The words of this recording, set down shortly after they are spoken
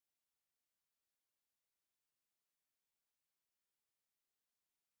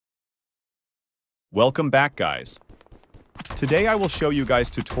Welcome back, guys. Today I will show you guys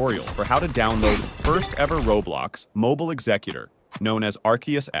tutorial for how to download first ever Roblox Mobile Executor, known as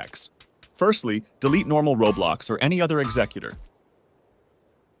Arceus X. Firstly, delete normal Roblox or any other executor.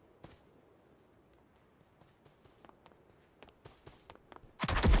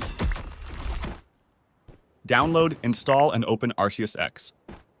 Download, install, and open Arceus X.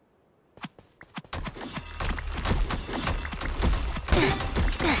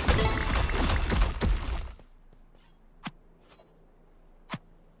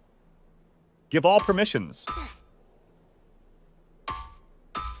 Give all permissions.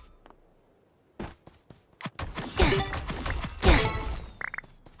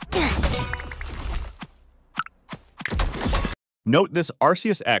 Note this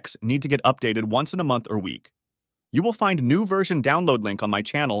Arceus X need to get updated once in a month or week. You will find new version download link on my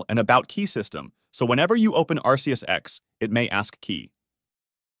channel and about key system, so whenever you open Arceus X, it may ask key.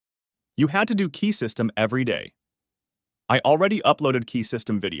 You had to do key system every day. I already uploaded key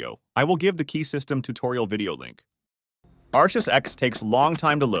system video. I will give the key system tutorial video link. Arceus X takes long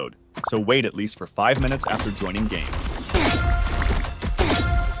time to load, so wait at least for 5 minutes after joining game.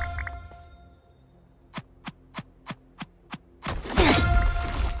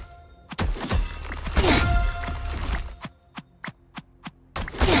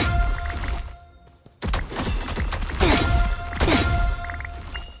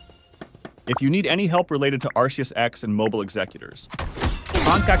 If you need any help related to Arceus X and mobile executors,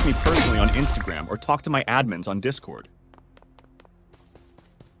 contact me personally on Instagram or talk to my admins on Discord.